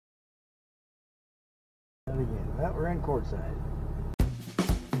Well, we're in Quartzsite.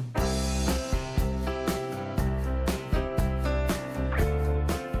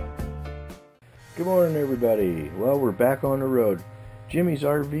 Good morning, everybody. Well, we're back on the road. Jimmy's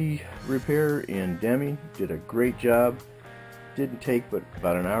RV repair in Deming did a great job. Didn't take but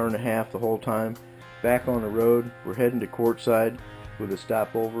about an hour and a half the whole time. Back on the road. We're heading to Quartzsite with a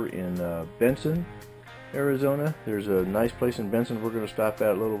stopover in Benson, Arizona. There's a nice place in Benson we're going to stop at,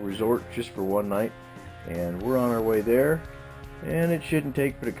 a little resort just for one night. And we're on our way there. And it shouldn't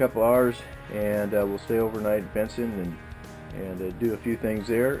take but a couple hours. And we'll stay overnight in Benson and do a few things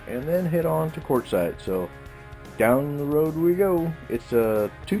there, and then head on to Quartzsite. So down the road we go. It's 2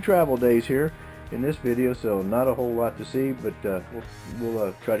 travel days here in this video, so not a whole lot to see, but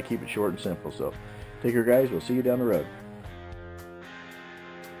we'll try to keep it short and simple. So take care, guys. We'll see you down the road.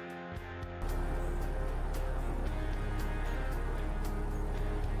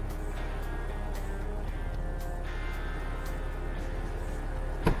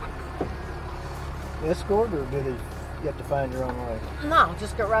 Escort, or do they? You have to find your own way? No,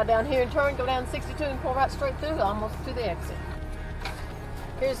 just go right down here and turn, go down 62 and pull right straight through, almost to the exit.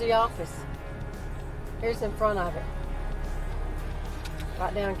 Here's the office. Here's in front of it.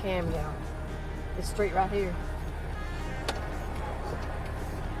 Right down Cameo. This street right here.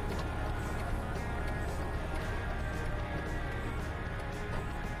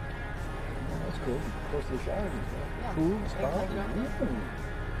 That's cool. Close to the showers and stuff. Yeah. Cool spot.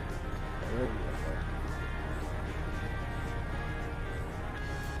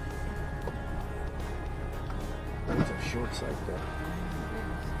 It's a short site though.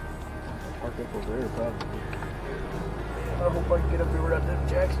 Park up over there probably. I hope I can get up here without them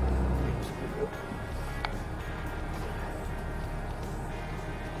jacks.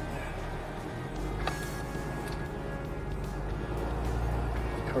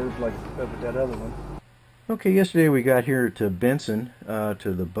 Curved like that other one. Okay, yesterday we got here to Benson, to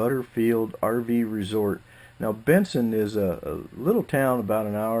the Butterfield RV Resort. Now Benson is a little town about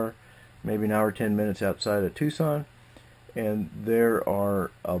an hour, maybe an hour 10 minutes outside of Tucson, and there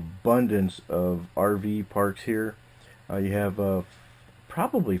are abundance of RV parks here. You have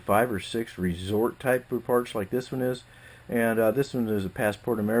probably 5 or 6 resort type of parks like this one is, and this one is a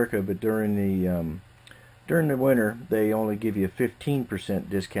Passport America, but during the winter they only give you a 15%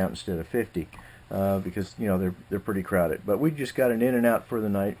 discount instead of 50%, because you know they're pretty crowded. But we just got an in and out for the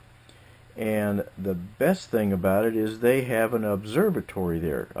night. And the best thing about it is they have an observatory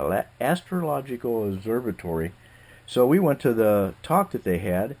there, an astrological observatory. So we went to the talk that they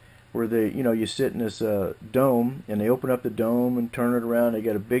had, where you sit in this dome, and they open up the dome and turn it around. They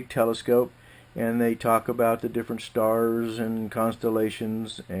got a big telescope, and they talk about the different stars and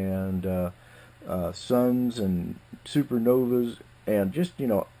constellations and suns and supernovas and just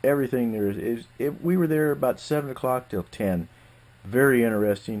everything there is. We were there about 7 o'clock till 10. Very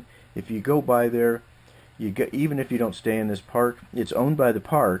interesting. If you go by there, even if you don't stay in this park, it's owned by the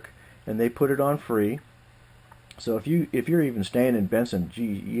park, and they put it on free. So if you're even staying in Benson, gee,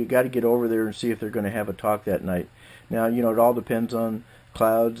 you got to get over there and see if they're going to have a talk that night. Now, it all depends on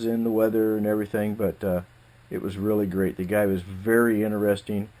clouds and the weather and everything, but it was really great. The guy was very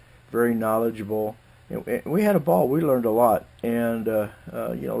interesting, very knowledgeable. And we had a ball. We learned a lot, and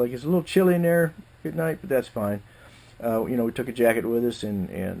like it's a little chilly in there at night, but that's fine. We took a jacket with us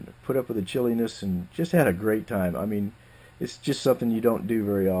and put up with the chilliness and just had a great time. I mean, it's just something you don't do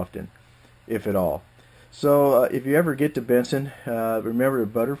very often, if at all. So if you ever get to Benson, remember the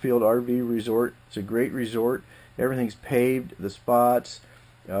Butterfield RV Resort. It's a great resort. Everything's paved, the spots,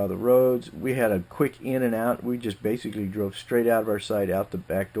 the roads. We had a quick in and out. We just basically drove straight out of our site out the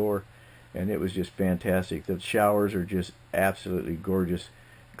back door, and it was just fantastic. The showers are just absolutely gorgeous,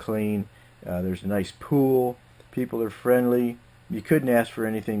 clean. There's a nice pool. People are friendly. You couldn't ask for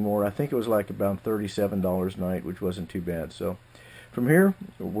anything more. I think it was like about $37 a night, which wasn't too bad. So from here,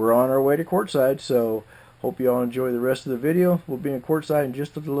 we're on our way to Quartzsite. So hope you all enjoy the rest of the video. We'll be in Quartzsite in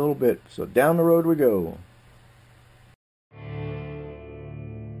just a little bit. So down the road we go.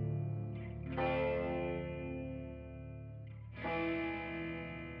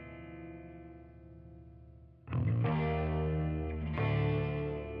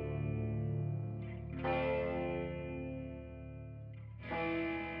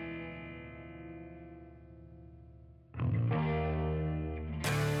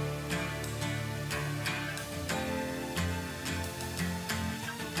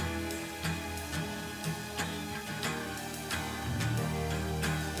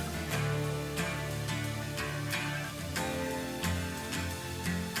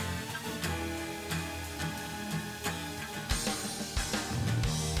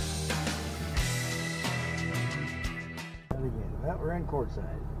 Well, we're in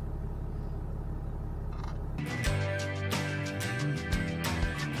Quartzsite.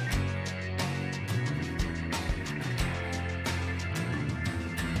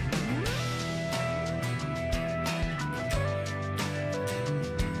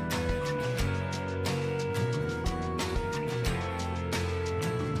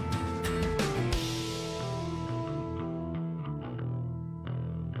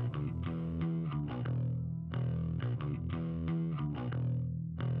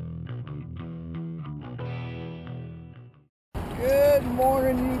 Good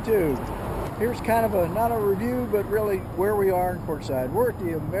morning, YouTube. Here's kind of not a review, but really where we are in Quartzsite. We're at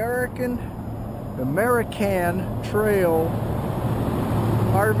the Ameri-Can Trails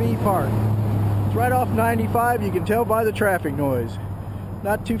RV Park. It's right off 95. You can tell by the traffic noise.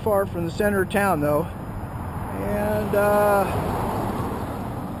 Not too far from the center of town, though. And,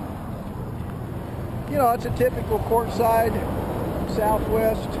 you know, it's a typical Quartzsite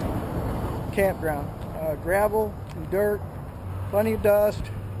Southwest campground. Gravel and dirt. Plenty of dust,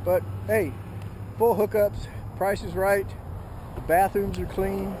 but hey, full hookups, price is right, the bathrooms are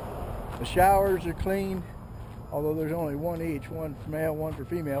clean, the showers are clean, although there's only one each, one for male, one for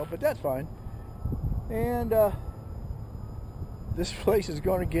female, but that's fine. And this place is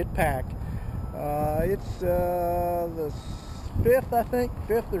going to get packed. It's the 5th, I think,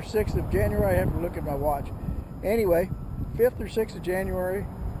 5th or 6th of January. I have to look at my watch. Anyway, 5th or 6th of January,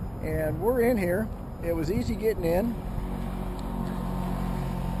 and we're in here. It was easy getting in.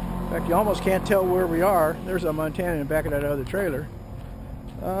 In fact, you almost can't tell where we are. There's a Montana in the back of that other trailer.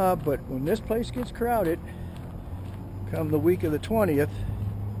 But when this place gets crowded, come the week of the 20th,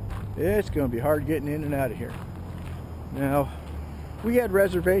 it's going to be hard getting in and out of here. Now, we had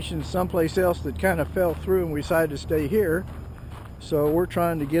reservations someplace else that kind of fell through, and we decided to stay here. So we're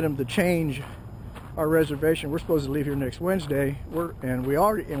trying to get them to change our reservation. We're supposed to leave here next Wednesday, and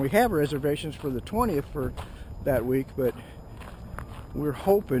we have reservations for the 20th for that week, but we're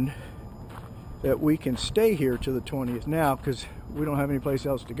hoping that we can stay here to the 20th now, because we don't have any place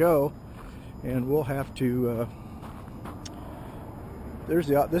else to go, and we'll have to this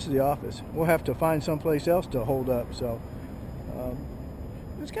is the office. We'll have to find someplace else to hold up. So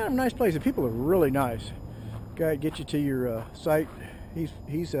it's kind of a nice place. The people are really nice. Guy get you to your site. He's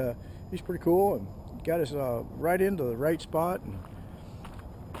pretty cool and got us right into the right spot. And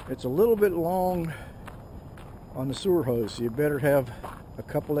it's a little bit long on the sewer hose, so you better have a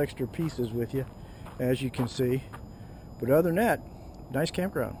couple extra pieces with you, as you can see. But other than that, nice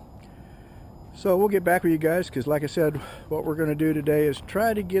campground. So we'll get back with you guys, because like I said, what we're going to do today is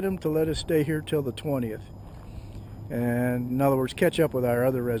try to get them to let us stay here till the 20th, and in other words, catch up with our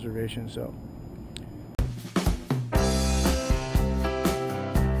other reservations. So